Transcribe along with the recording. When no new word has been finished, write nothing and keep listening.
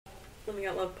Living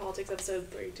Out Love Politics,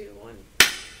 episode 3, 2,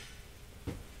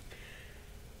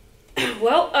 1.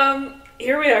 Well,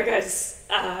 here we are, guys.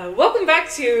 Welcome back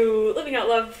to Living Out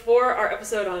Love for our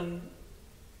episode on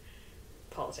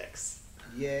politics.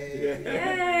 Yay!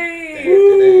 Yay!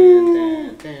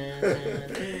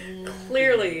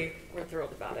 Clearly, we're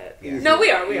thrilled about it. Yeah. No, we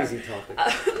are. Easy topic.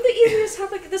 The easiest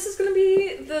topic. This is going to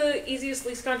be the easiest,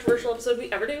 least controversial episode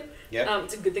we ever do. Yep.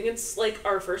 It's a good thing it's like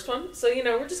our first one, so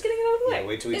we're just getting it out of the way. Yeah,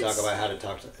 wait till we talk about how to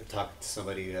talk to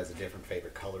somebody who has a different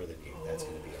favorite color than you. That's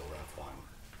going to be a rough one.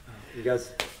 You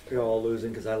guys, you're all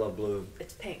losing because I love blue.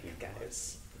 It's pink,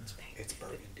 guys. It's pink. It's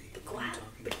burgundy. The glass.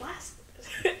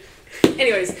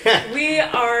 Anyways, we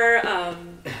are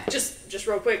just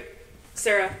real quick.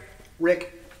 Sarah,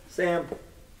 Rick, Sam.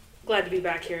 glad to be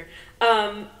back here.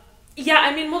 We'll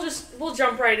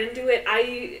jump right into it.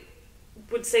 I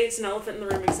would say it's an elephant in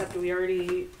the room, except we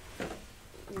already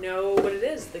know what it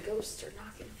is. The ghosts are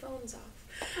knocking phones off.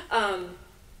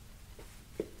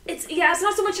 It's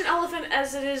not so much an elephant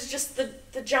as it is just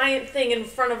the giant thing in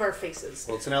front of our faces.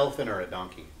 well, it's an elephant or a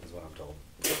donkey, is what I'm told.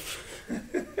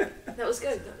 That was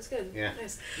good. Yeah.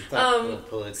 Nice. A little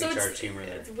politically charged humor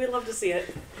there. We love to see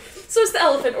it. So it's the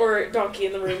elephant or donkey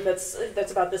in the room that's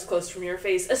about this close from your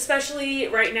face. Especially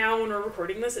right now when we're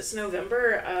recording this, it's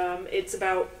November. It's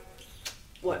about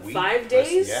 5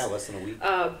 days? Less than a week.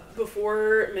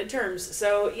 Before midterms.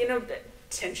 So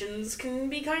tensions can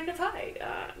be kind of high.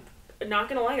 Not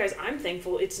gonna lie, guys, I'm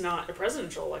thankful it's not a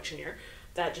presidential election year.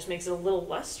 That just makes it a little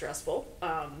less stressful.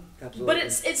 Absolutely. But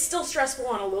it's still stressful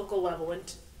on a local level,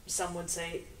 and some would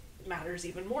say it matters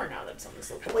even more now that it's on this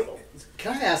local level.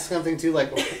 Can I ask something too?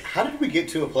 Like, how did we get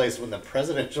to a place when the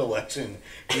presidential election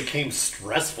became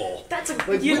stressful? That's a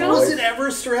when was it ever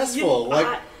stressful?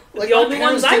 Like the my only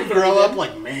parents ones I didn't grow voted up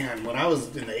like, man, when I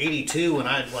was in the '82, and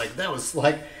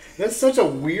that's such a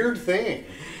weird thing.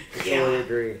 Totally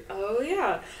agree. Oh,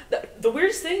 yeah. The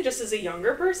weirdest thing, just as a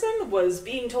younger person, was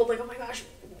being told, like, oh my gosh,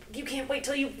 you can't wait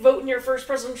till you vote in your first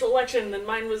presidential election. And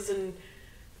mine was in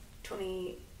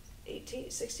 2018,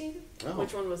 16? Oh.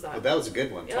 Which one was that? Oh, that was a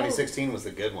good one. Oh. 2016 was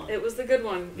the good one. It was the good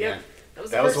one. Yeah. Yep.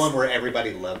 That was one where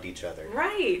everybody loved each other.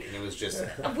 Right. And it was just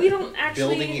We don't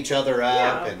actually... building each other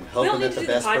up and hoping that the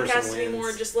best person wins. We don't need to do the podcast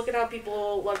anymore. Just look at how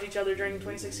people loved each other during the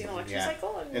 2016 election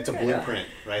cycle. And it's a blueprint,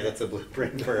 right? That's a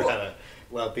blueprint for how to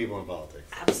love people in politics.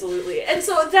 Absolutely. And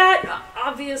so that,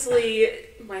 obviously,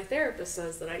 my therapist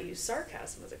says that I use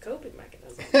sarcasm as a coping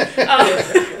mechanism.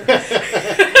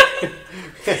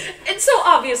 And so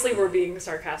obviously we're being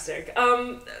sarcastic.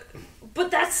 But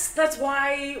that's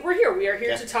why we're here. We are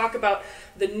here to talk about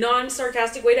the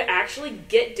non-sarcastic way to actually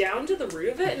get down to the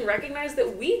root of it and recognize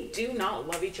that we do not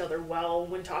love each other well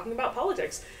when talking about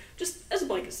politics. Just as a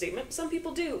blanket statement, some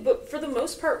people do, but for the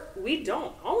most part, we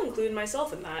don't. I'll include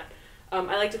myself in that.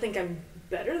 I like to think I'm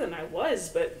better than I was,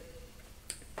 but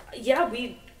yeah,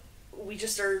 we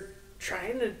just are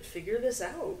trying to figure this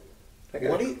out.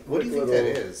 What do you think that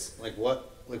is?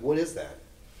 What is that?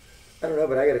 I don't know,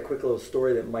 but I got a quick little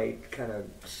story that might kind of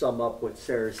sum up what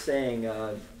Sarah's saying.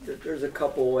 There's a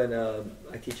couple, and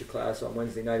I teach a class on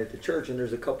Wednesday night at the church, and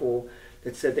there's a couple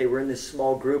that said they were in this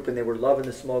small group, and they were loving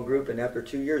the small group, and after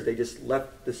 2 years, they just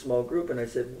left the small group, and I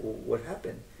said, well, what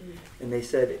happened? Mm-hmm. And they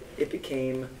said it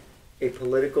became a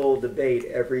political debate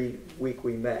every week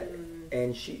we met,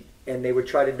 and they would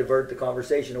try to divert the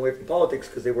conversation away from politics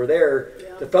because they were there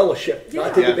to fellowship,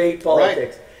 not to debate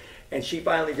politics. Right. And she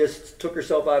finally just took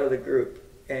herself out of the group,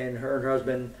 and her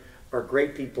husband are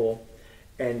great people,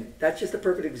 and that's just a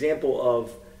perfect example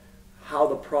of how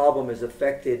the problem has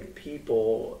affected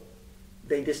people.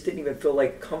 They just didn't even feel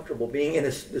like comfortable being in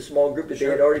the small group that they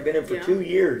had already been in for 2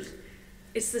 years.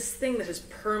 It's this thing that has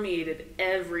permeated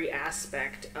every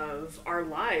aspect of our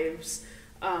lives.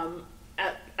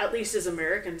 At least as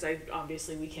Americans,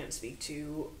 obviously we can't speak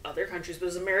to other countries, but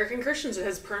as American Christians, it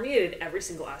has permeated every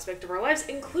single aspect of our lives,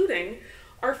 including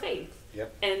our faith.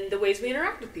 Yep. And the ways we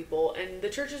interact with people, and the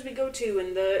churches we go to,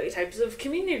 and the types of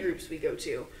community groups we go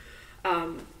to.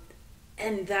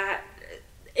 And that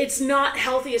it's not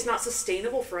healthy, it's not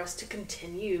sustainable for us to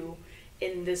continue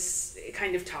in this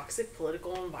kind of toxic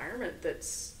political environment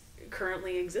that's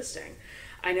currently existing.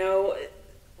 I know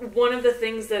one of the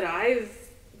things that I've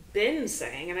been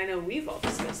saying, and I know we've all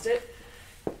discussed it,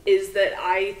 is that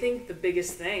I think the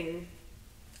biggest thing,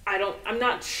 I'm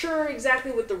not sure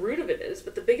exactly what the root of it is,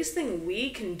 but the biggest thing we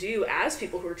can do as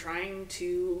people who are trying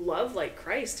to love like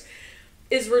Christ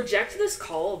is reject this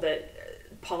call that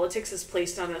politics has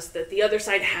placed on us, that the other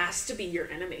side has to be your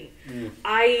enemy.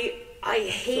 I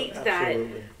hate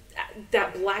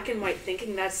that black and white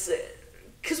thinking. That's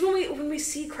because when we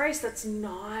see Christ, that's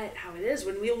not how it is.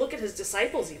 When we look at his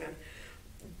disciples, even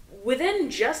within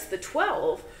just the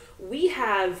 12, we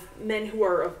have men who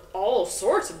are of all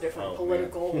sorts of different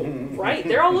political, right?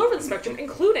 They're all over the spectrum,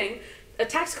 including a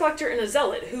tax collector and a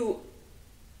zealot who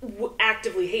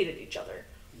actively hated each other.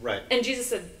 Right. And Jesus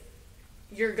said,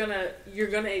 you're gonna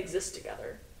exist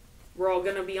together. We're all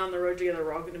gonna be on the road together.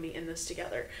 We're all gonna be in this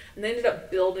together. And they ended up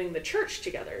building the church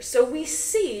together. So we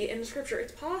see in Scripture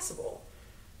it's possible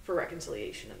for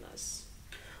reconciliation in this.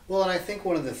 Well, and I think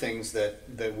one of the things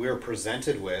that we're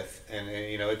presented with, and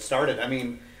it started, I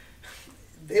mean,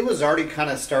 it was already kind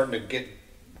of starting to get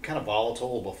kind of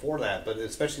volatile before that, but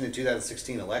especially in the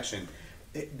 2016 election,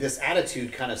 this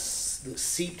attitude kind of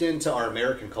seeped into our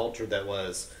American culture that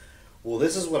was, well,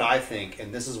 this is what I think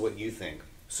and this is what you think.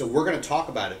 So we're going to talk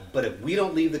about it, but if we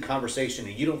don't leave the conversation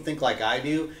and you don't think like I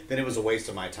do, then it was a waste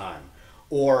of my time.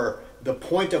 Or the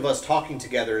point of us talking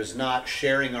together is not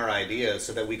sharing our ideas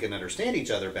so that we can understand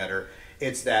each other better.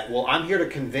 It's that, well, I'm here to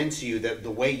convince you that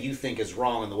the way you think is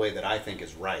wrong and the way that I think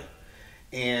is right.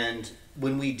 And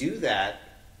when we do that,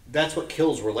 that's what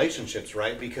kills relationships,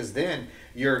 right? Because then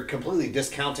you're completely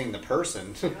discounting the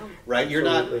person, right? You're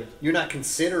not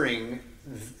considering,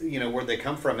 where they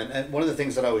come from. And one of the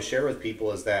things that I always share with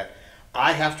people is that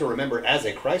I have to remember as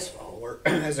a Christ follower,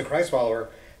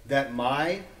 that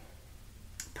my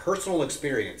personal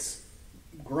experience,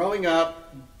 growing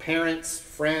up, parents,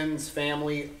 friends,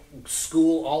 family,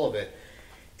 school, all of it,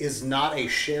 is not a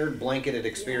shared blanketed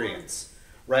experience.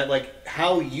 Right? Like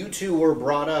how you two were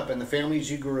brought up and the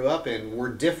families you grew up in were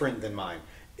different than mine.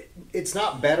 It's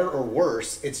not better or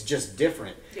worse, it's just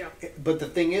different. Yeah. But the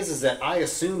thing is that if I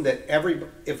assume that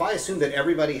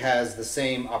everybody has the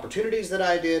same opportunities that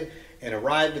I did and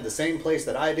arrived at the same place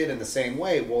that I did in the same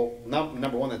way, well,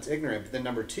 number one, that's ignorant. But then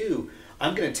number two,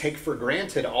 I'm going to take for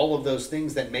granted all of those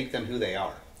things that make them who they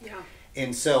are. Yeah.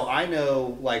 And so I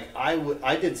know, like, I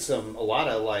did a lot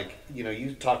of, like,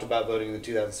 you talked about voting in the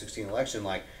 2016 election.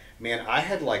 Like, man, I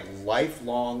had, like,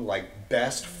 lifelong, like,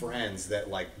 best friends that,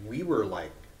 like, we were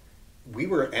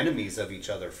enemies of each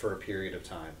other for a period of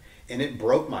time. And it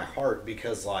broke my heart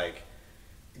because, like,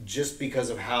 just because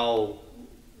of how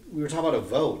we were talking about a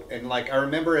vote. And, like, I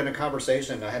remember in a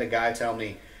conversation, I had a guy tell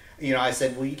me, I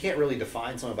said, well, you can't really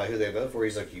define someone by who they vote for.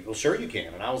 He's like, well, sure you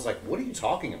can. And I was like, what are you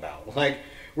talking about? Like,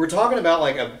 we're talking about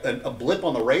like a blip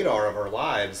on the radar of our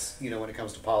lives, when it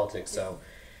comes to politics. So,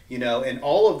 and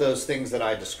all of those things that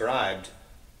I described,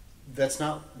 that's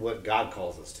not what God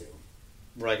calls us to,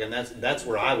 right? And that's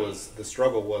where the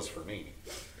struggle was for me.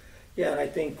 Yeah, and I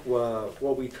think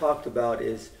what we talked about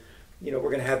is, we're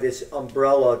going to have this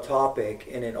umbrella topic,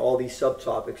 and then all these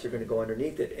subtopics are going to go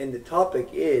underneath it. And the topic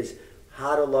is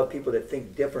how to love people that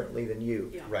think differently than you.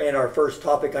 Yeah. Right. And our first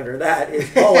topic under that is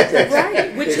politics.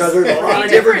 Right, because there's a lot of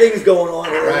different things going on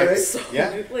here, right?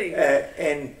 Absolutely.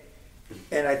 And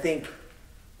I think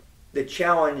the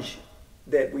challenge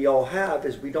that we all have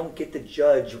is we don't get to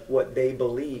judge what they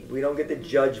believe. We don't get to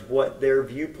judge what their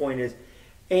viewpoint is.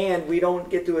 And we don't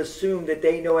get to assume that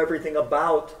they know everything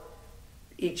about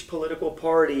each political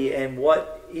party and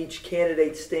what each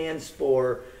candidate stands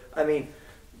for. I mean,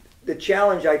 the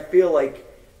challenge, I feel like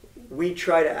we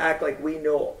try to act like we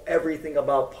know everything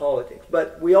about politics.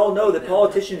 But we all know that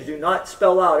politicians do not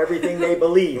spell out everything they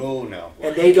believe. Oh, no.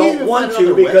 And they don't want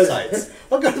to because... Websites.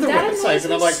 I'll go to the websites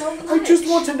and I'm like, I just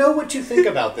want to know what you think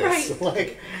about this. Right.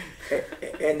 Like,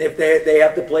 and if they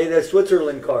have to play the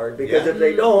Switzerland card, because if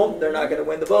they don't, they're not going to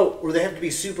win the vote. Or they have to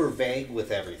be super vague with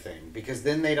everything, because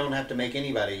then they don't have to make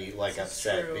anybody like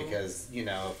upset. True. Because,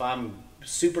 if I'm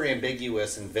super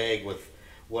ambiguous and vague with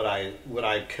what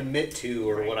I commit to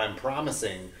or what I'm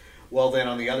promising, well, then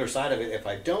on the other side of it, if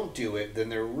I don't do it, then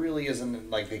there really isn't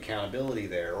like the accountability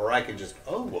there. Or I can just,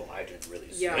 I didn't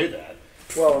really say that.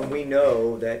 Well, and we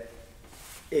know that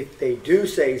if they do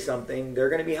say something, they're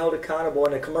going to be held accountable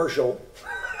in a commercial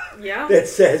that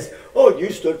says, you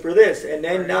stood for this. And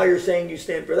then now you're saying you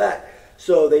stand for that.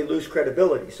 So they lose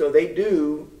credibility. So they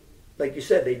do, like you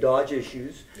said, they dodge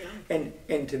issues. Yeah.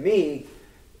 And to me,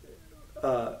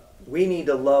 we need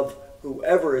to love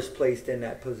whoever is placed in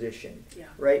that position,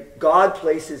 right? God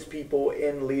places people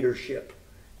in leadership.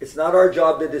 It's not our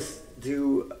job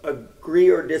to agree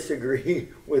or disagree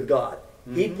with God.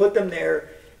 Mm-hmm. He put them there,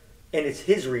 and it's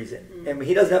His reason. Mm-hmm. And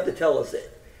He doesn't have to tell us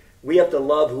it. We have to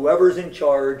love whoever's in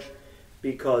charge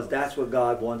because that's what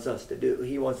God wants us to do.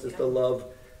 He wants us to love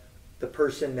the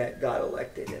person that God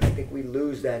elected. And I think we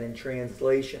lose that in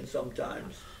translation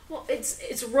sometimes. Well,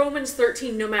 it's Romans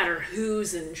 13, no matter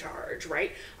who's in charge,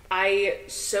 right? I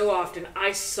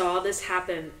saw this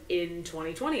happen in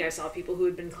 2020. I saw people who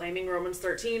had been claiming Romans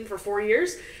 13 for 4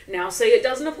 years now say it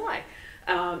doesn't apply.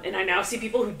 And I now see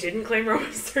people who didn't claim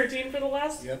Romans 13 for the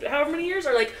last Yep. however many years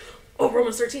are like, oh,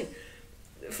 Romans 13.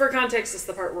 For context, it's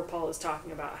the part where Paul is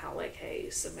talking about how, like, hey,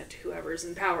 submit to whoever's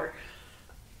in power.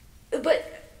 But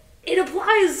it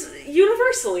applies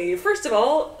universally. First of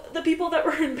all, the people that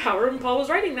were in power when Paul was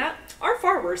writing that are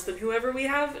far worse than whoever we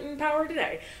have in power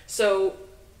today. So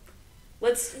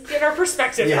let's get our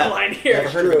perspective in line here. Ever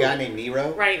heard of a guy named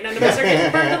Nero? Right, none of us are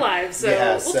getting burned alive, so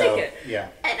we'll take it. Yeah.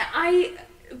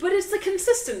 But it's the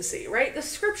consistency, right? The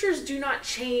scriptures do not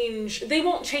change. They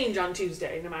won't change on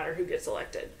Tuesday, no matter who gets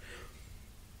elected.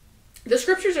 The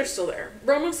scriptures are still there.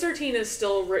 Romans 13 is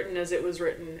still written as it was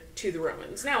written to the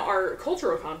Romans. Now, our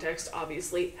cultural context,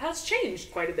 obviously, has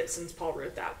changed quite a bit since Paul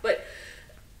wrote that. But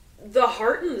the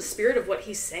heart and the spirit of what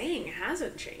he's saying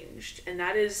hasn't changed. And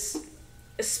that is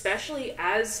especially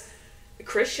as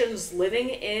Christians living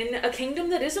in a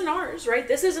kingdom that isn't ours, right?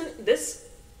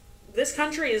 This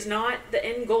country is not the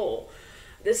end goal.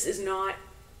 This is not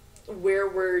where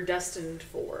we're destined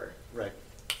for. Right.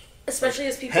 Especially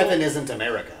as people... Heaven isn't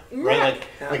America, right?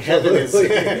 Yeah. Like heaven is...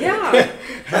 Yeah.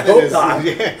 Heaven is...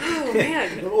 Yeah. Oh,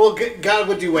 man. Well, God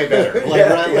would do way better. Like,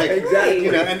 Yeah, right? Like, exactly.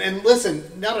 You know, and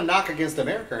listen, not a knock against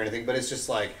America or anything, but it's just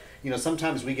like, you know,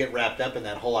 sometimes we get wrapped up in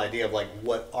that whole idea of like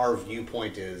what our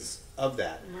viewpoint is of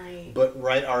that. Right. But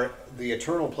the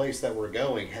eternal place that we're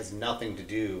going has nothing to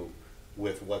do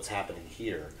with what's happening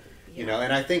here. Yeah. You know,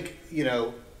 and I think, you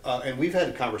know, and we've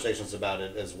had conversations about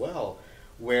it as well,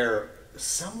 where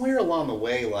somewhere along the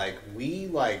way, like, we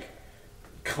like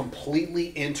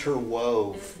completely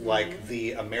interwove like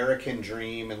the American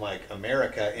dream and like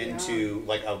America into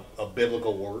like a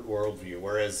biblical worldview,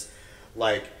 whereas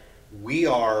like we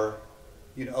are,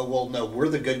 you know, well, no, we're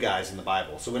the good guys in the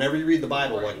Bible. So whenever you read the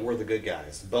Bible, like, we're the good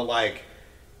guys, but like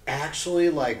actually,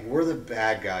 like, we're the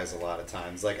bad guys a lot of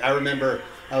times. Like, I remember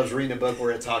I was reading a book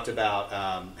where it talked about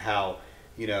how,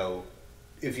 you know,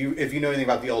 if you know anything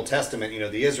about the Old Testament, you know,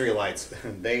 the Israelites,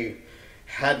 they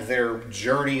had their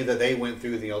journey that they went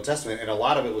through in the Old Testament, and a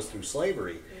lot of it was through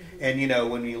slavery. And, you know,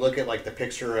 when you look at, like, the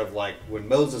picture of, like, when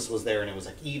Moses was there and it was,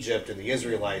 like, Egypt and the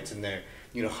Israelites and their,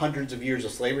 you know, hundreds of years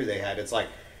of slavery they had, it's like,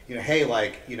 you know, hey,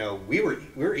 like, you know,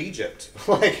 we're Egypt.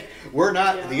 Like, we're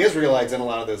not the Israelites in a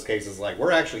lot of those cases. Like,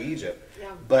 we're actually Egypt.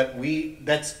 Yeah. But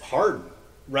that's hard,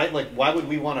 right? Like, why would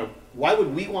we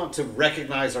want to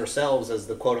recognize ourselves as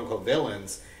the quote-unquote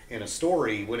villains in a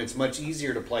story when it's much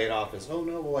easier to play it off as, oh,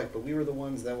 no, well, like, but we were the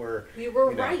ones that were... We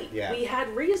were you know, right. Yeah. We had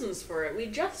reasons for it. We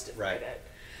justified it.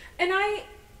 And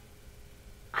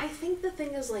I think the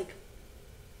thing is, like,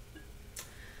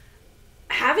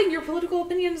 having your political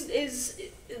opinions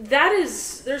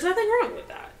there's nothing wrong with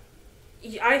that.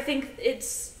 I think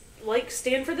it's like,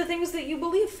 stand for the things that you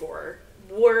believe for,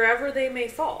 wherever they may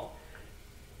fall.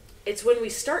 It's when we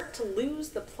start to lose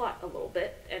the plot a little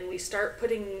bit and we start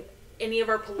putting any of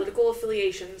our political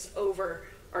affiliations over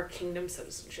our kingdom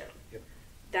citizenship. Yep.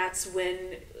 That's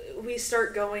when we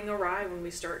start going awry, when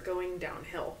we start going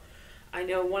downhill. I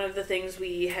know one of the things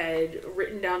we had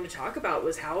written down to talk about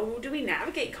was how do we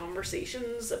navigate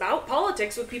conversations about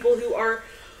politics with people who are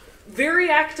very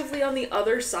actively on the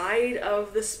other side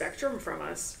of the spectrum from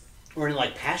us. Or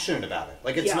like passionate about it.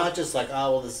 Like, it's not just like,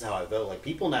 oh, well, this is how I vote. Like,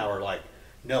 people now are like,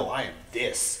 no, I am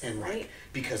this, and like,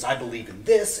 because I believe in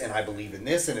this, and I believe in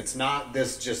this, and it's not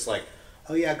this just like,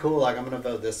 oh yeah, cool, like, I'm gonna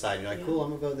vote this side. And you're like, cool, I'm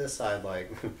gonna vote this side,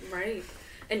 like. Right.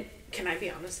 And can I be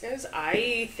honest, guys?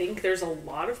 I think there's a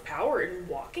lot of power in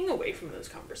walking away from those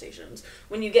conversations.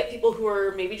 When you get people who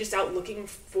are maybe just out looking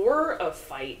for a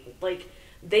fight, like,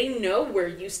 they know where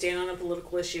you stand on a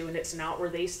political issue and it's not where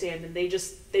they stand, and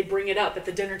they bring it up at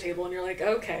the dinner table and you're like,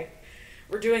 okay,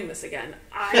 we're doing this again.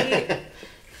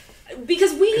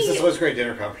 Because this was great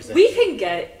dinner conversation. We can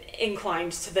get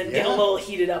inclined to then get a little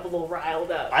heated up, a little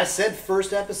riled up. I said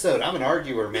first episode, I'm an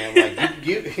arguer, man. Like,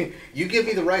 you give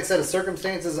me the right set of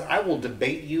circumstances, I will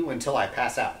debate you until I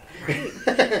pass out. Right.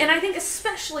 And I think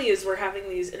especially as we're having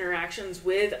these interactions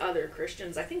with other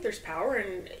Christians, I think there's power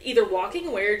in either walking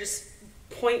away or just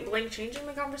point blank changing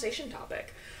the conversation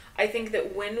topic. I think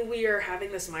that when we are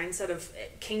having this mindset of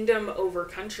kingdom over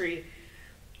country,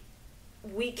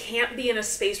 we can't be in a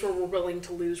space where we're willing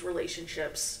to lose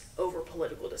relationships over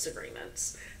political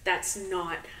disagreements. That's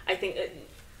not, I think,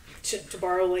 to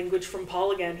borrow language from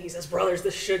Paul again, he says, brothers,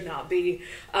 this should not be,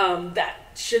 that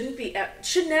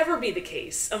should never be the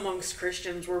case amongst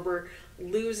Christians where we're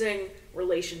losing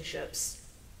relationships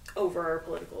over our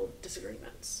political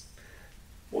disagreements.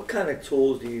 What kind of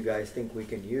tools do you guys think we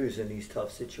can use in these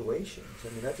tough situations? I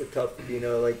mean, that's a tough,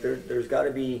 like, there's got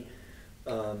to be,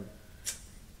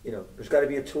 there's got to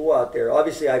be a tool out there.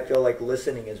 Obviously, I feel like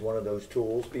listening is one of those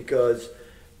tools, because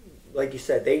like you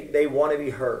said, they want to be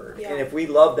heard. Yeah. And if we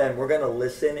love them, we're going to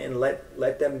listen and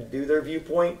let them do their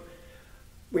viewpoint.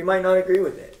 We might not agree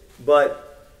with it,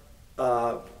 but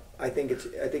I think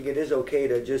it is okay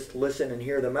to just listen and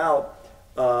hear them out.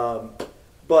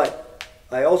 But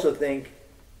I also think,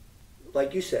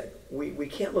 like you said, we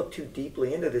can't look too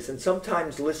deeply into this. And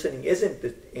sometimes listening isn't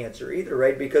the answer either,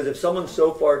 right? Because if someone's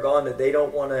so far gone that they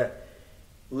don't want to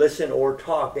listen or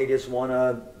talk, they're just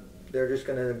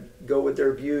going to go with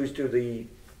their views to the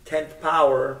 10th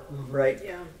power, right?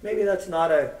 Yeah. Maybe that's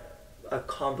not a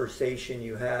conversation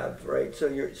you have, right? So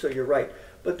you're right.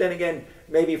 But then again,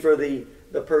 maybe for the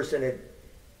person that,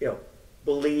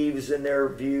 believes in their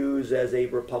views as a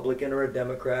Republican or a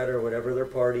Democrat or whatever their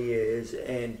party is,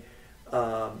 and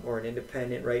or an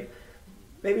independent, right?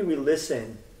 Maybe we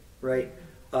listen, right?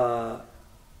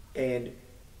 And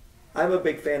I'm a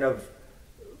big fan of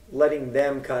letting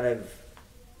them kind of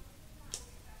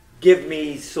give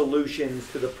me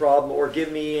solutions to the problem, or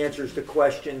give me answers to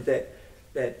questions that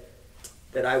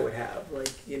I would have. Like,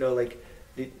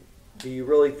 do you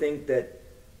really think that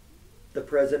the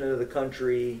president of the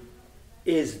country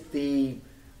is the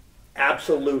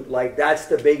absolute, like, that's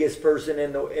the biggest person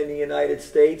in the United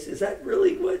States? Is that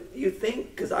really what you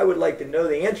think? Because I would like to know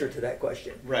the answer to that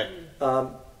question. Right.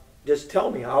 Just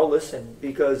tell me, I'll listen,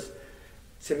 because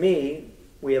to me,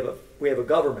 we have a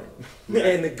government,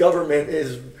 and the government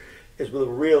is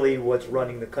really what's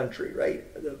running the country, right?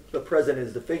 The president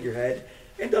is the figurehead,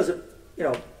 and does it,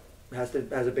 has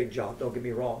a big job. Don't get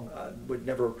me wrong. I would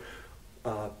never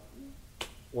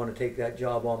want to take that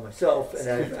job on myself, and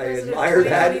I admire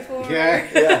that.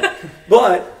 Yeah.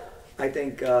 But I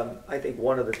think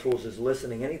one of the tools is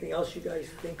listening. Anything else you guys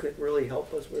think could really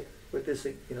help us with this?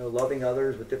 Loving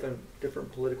others with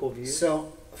different political views.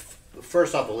 So,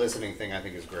 first off, the listening thing I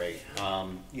think is great.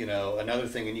 Another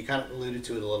thing, and you kind of alluded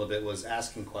to it a little bit, was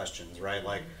asking questions, right?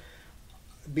 Like,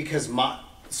 because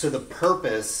the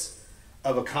purpose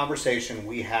of a conversation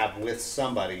we have with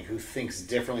somebody who thinks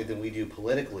differently than we do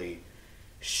politically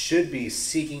should be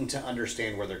seeking to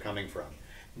understand where they're coming from.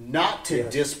 Not to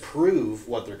disprove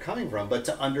what they're coming from, but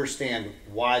to understand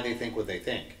why they think what they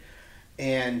think.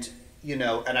 And,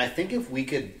 and I think if we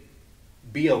could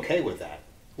be okay with that,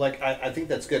 like, I think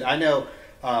that's good. I know,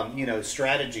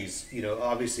 strategies,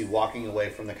 obviously walking away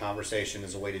from the conversation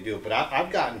is a way to do it, but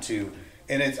I've gotten to,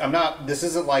 and this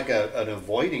isn't like an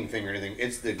avoiding thing or anything.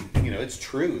 It's it's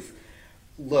truth.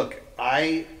 Look,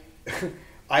 I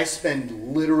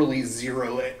spend literally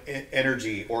zero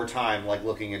energy or time, like,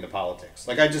 looking into politics.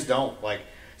 Like, I just don't. Like,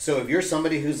 so if you're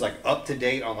somebody who's, like, up to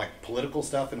date on, like, political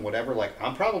stuff and whatever, like,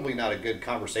 I'm probably not a good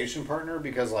conversation partner,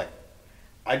 because, like,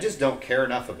 I just don't care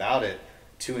enough about it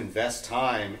to invest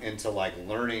time into, like,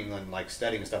 learning and, like,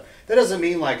 studying and stuff. That doesn't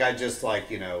mean, like, I just, like,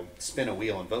 spin a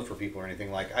wheel and vote for people or anything.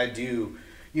 Like, I do,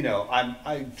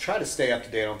 I try to stay up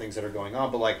to date on things that are going on,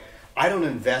 but, like, I don't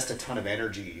invest a ton of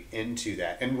energy into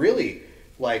that. And really,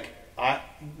 like,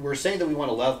 we're saying that we want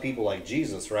to love people like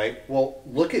Jesus, right? Well,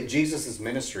 look at Jesus's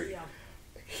ministry. Yeah.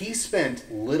 He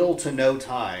spent little to no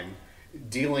time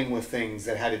dealing with things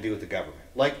that had to do with the government.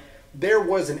 Like, there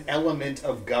was an element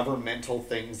of governmental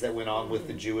things that went on with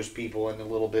the Jewish people, and a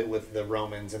little bit with the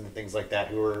Romans and the things like that,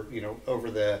 who were, over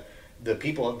the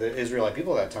people, the Israelite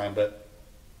people at that time. But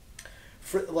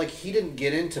he didn't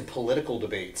get into political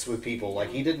debates with people. Like,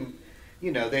 he didn't, he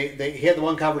had the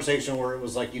one conversation where it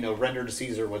was like, render to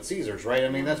Caesar what's Caesar's, right? I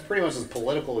mean, that's pretty much as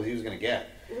political as he was going to get.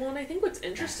 Well, and I think what's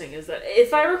interesting is that,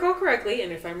 if I recall correctly,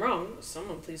 and if I'm wrong,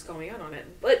 someone please call me out on it,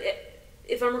 but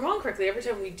if I'm recalling correctly, every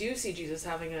time we do see Jesus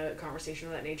having a conversation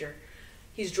of that nature,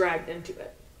 he's dragged into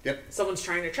it. Yep. Someone's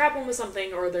trying to trap him with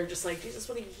something, or they're just like, Jesus,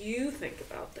 what do you think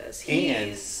about this?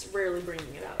 He's rarely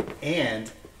bringing it up.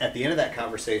 And at the end of that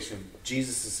conversation,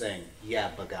 Jesus is saying,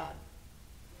 yeah, but God.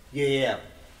 Yeah.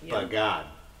 But God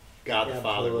the Father.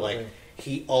 Absolutely. Like,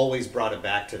 he always brought it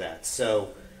back to that.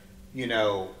 So,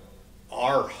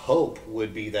 our hope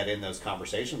would be that in those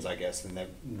conversations, I guess, and that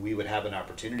we would have an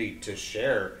opportunity to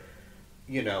share,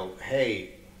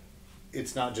 hey,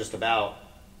 it's not just about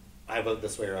I vote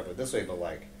this way or I vote this way, but,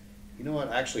 like,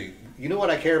 what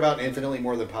I care about infinitely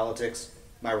more than politics?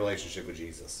 My relationship with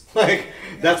Jesus. Like,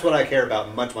 that's what I care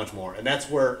about much, much more. And that's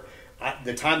where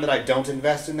the time that I don't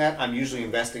invest in that, I'm usually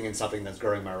investing in something that's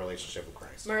growing my relationship with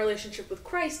Christ. My relationship with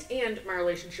Christ and my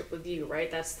relationship with you, right?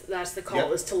 That's the call,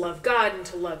 Yep. is to love God and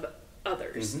to love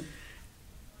others.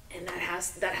 Mm-hmm. And that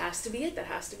has to be it. That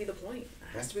has to be the point.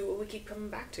 That has to be what we keep coming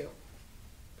back to.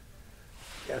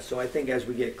 Yeah, so I think as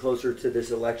we get closer to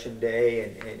this election day,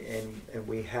 and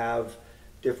we have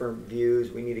different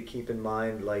views, we need to keep in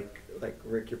mind, like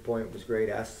Rick, your point was great,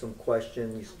 ask some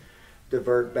questions,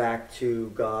 divert back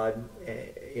to God,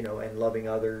 and loving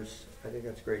others. I think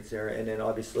that's great, Sarah. And then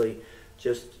obviously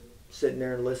just sitting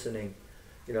there and listening.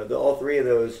 All three of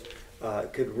those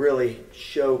could really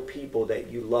show people that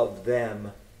you love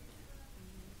them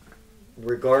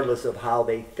regardless of how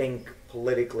they think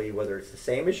politically, whether it's the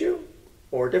same issue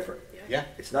or different. Yeah.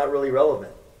 It's not really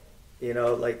relevant.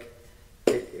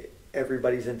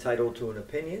 Everybody's entitled to an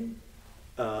opinion.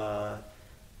 Half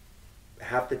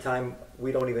the time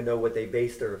we don't even know what they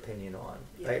base their opinion on,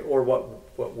 right? Or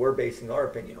what we're basing our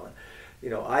opinion on.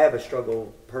 I have a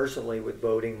struggle personally with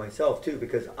voting myself too,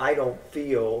 because I don't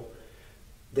feel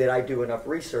that I do enough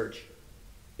research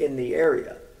in the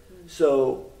area.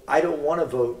 So I don't want to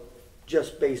vote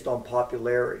just based on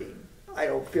popularity. I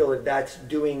don't feel that that's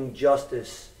doing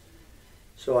justice.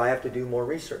 So I have to do more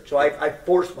research. So I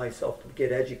force myself to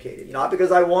get educated, not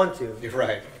because I want to. You're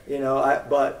right.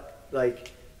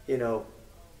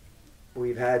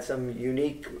 We've had some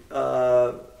unique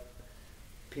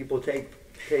people take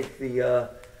the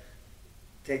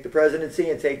presidency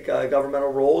and take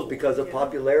governmental roles because of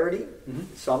popularity.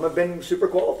 Mm-hmm. Some have been super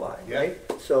qualified, right?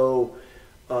 So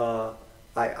I'm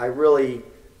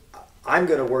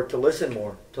going to work to listen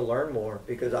more, to learn more,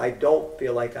 because I don't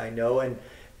feel like I know, and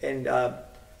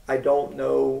I don't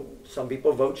know. Some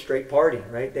people vote straight party,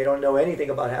 right? They don't know anything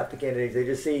about half the candidates. They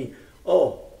just see,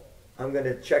 I'm going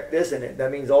to check this, and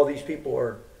that means all these people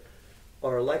are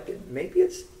elected. Maybe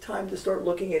it's time to start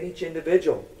looking at each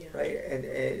individual, right?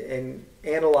 And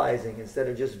analyzing instead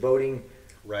of just voting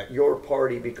your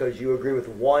party because you agree with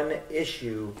one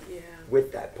issue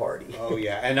with that party. Oh,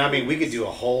 yeah. And I mean, we could do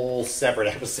a whole separate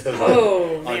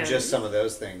episode on just some of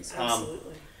those things.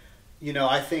 Absolutely.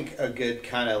 I think a good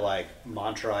kind of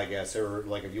mantra, I guess, or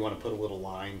if you want to put a little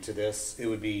line to this, it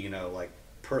would be,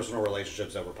 personal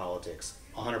relationships over politics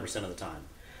 100% of the time,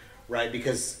 right?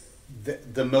 Because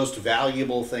the most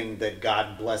valuable thing that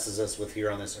God blesses us with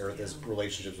here on this earth is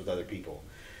relationships with other people.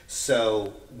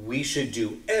 So we should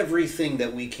do everything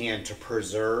that we can to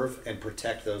preserve and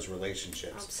protect those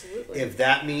relationships. Absolutely. If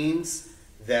that means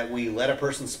that we let a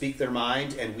person speak their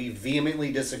mind and we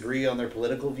vehemently disagree on their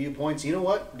political viewpoints, you know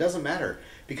what? It doesn't matter.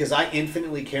 Because I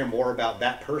infinitely care more about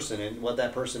that person and what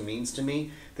that person means to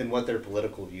me than what their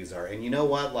political views are. And you know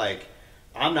what?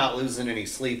 I'm not losing any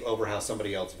sleep over how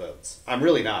somebody else votes. I'm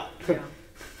really not. Yeah.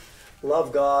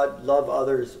 Love God, love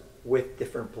others with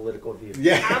different political views.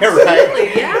 Yeah, absolutely,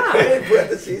 right. Yeah. In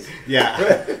parentheses.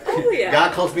 Yeah. Oh, yeah.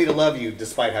 God calls me to love you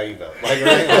despite how you vote.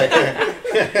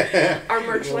 Our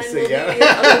merch We'll line see, will be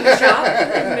yeah. up in the shop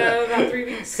in about 3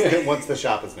 weeks. Once the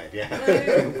shop is made,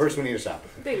 First we need a shop.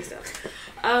 Baby stuff.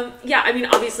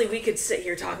 Obviously we could sit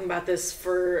here talking about this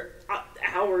for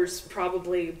hours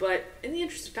probably, but in the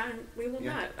interest of time, we will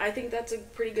not. I think that's a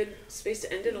pretty good space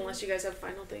to end it unless you guys have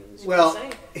final things you want to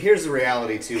say. Here's the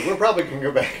reality too. We're probably going to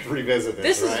go back and revisit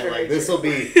this, right? Is very This true. will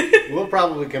be, we'll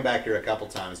probably come back here a couple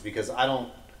times because I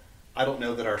don't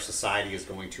know that our society is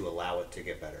going to allow it to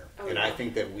get better. I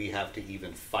think that we have to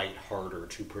even fight harder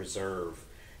to preserve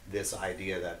this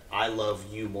idea that I love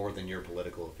you more than your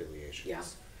political affiliations. Yeah.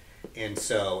 And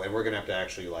we're going to have to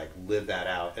actually live that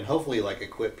out and hopefully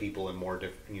equip people in more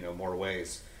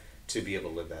ways to be able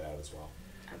to live that out as well.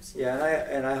 Absolutely. Yeah,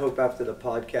 and I hope after the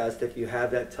podcast, if you have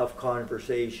that tough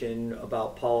conversation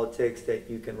about politics, that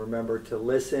you can remember to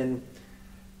listen,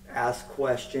 ask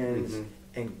questions,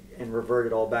 and revert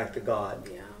it all back to God.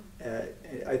 Yeah.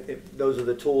 I think those are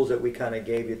the tools that we kind of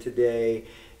gave you today,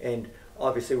 and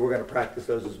obviously we're going to practice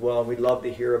those as well. And we'd love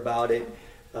to hear about it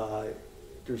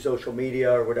through social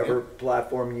media or whatever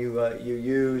platform you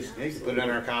use. Yeah, you can put it in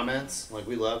our comments.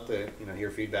 We love to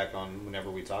hear feedback on whenever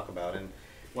we talk about it. And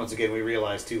once again, we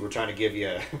realize too we're trying to give you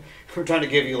a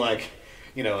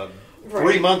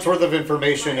 3 months worth of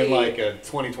information in a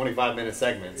 20-25 minute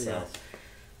segment. So,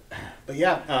 but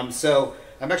yeah, so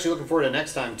I'm actually looking forward to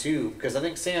next time too, because I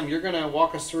think Sam, you're going to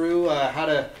walk us through how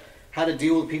to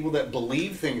deal with people that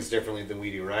believe things differently than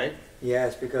we do, right?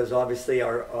 Yes, because obviously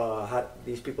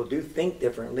these people do think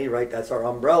differently, right? That's our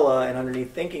umbrella, and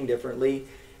underneath thinking differently,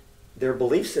 their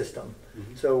belief system.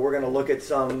 Mm-hmm. So we're going to look at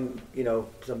some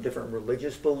different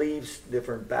religious beliefs,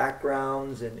 different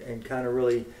backgrounds, and kind of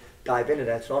really dive into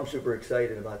that. So I'm super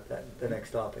excited about the next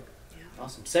topic.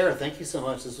 Awesome, Sarah. Thank you so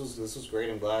much. This was great.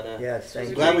 I'm glad. Yes, thank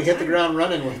you. Glad we hit the ground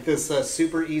running with this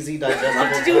super easy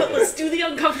digestible. Let's do the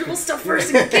uncomfortable stuff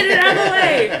first and get it out of the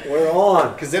way. We're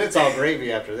on. Because then it's all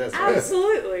gravy after this. Right?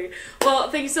 Absolutely.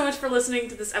 Well, thank you so much for listening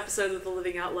to this episode of the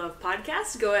Living Out Love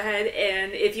podcast. Go ahead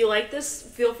and if you like this,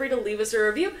 feel free to leave us a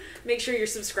review. Make sure you're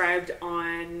subscribed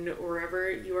on wherever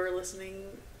you are listening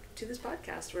to this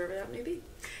podcast, wherever that may be.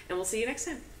 And we'll see you next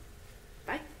time.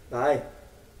 Bye. Bye.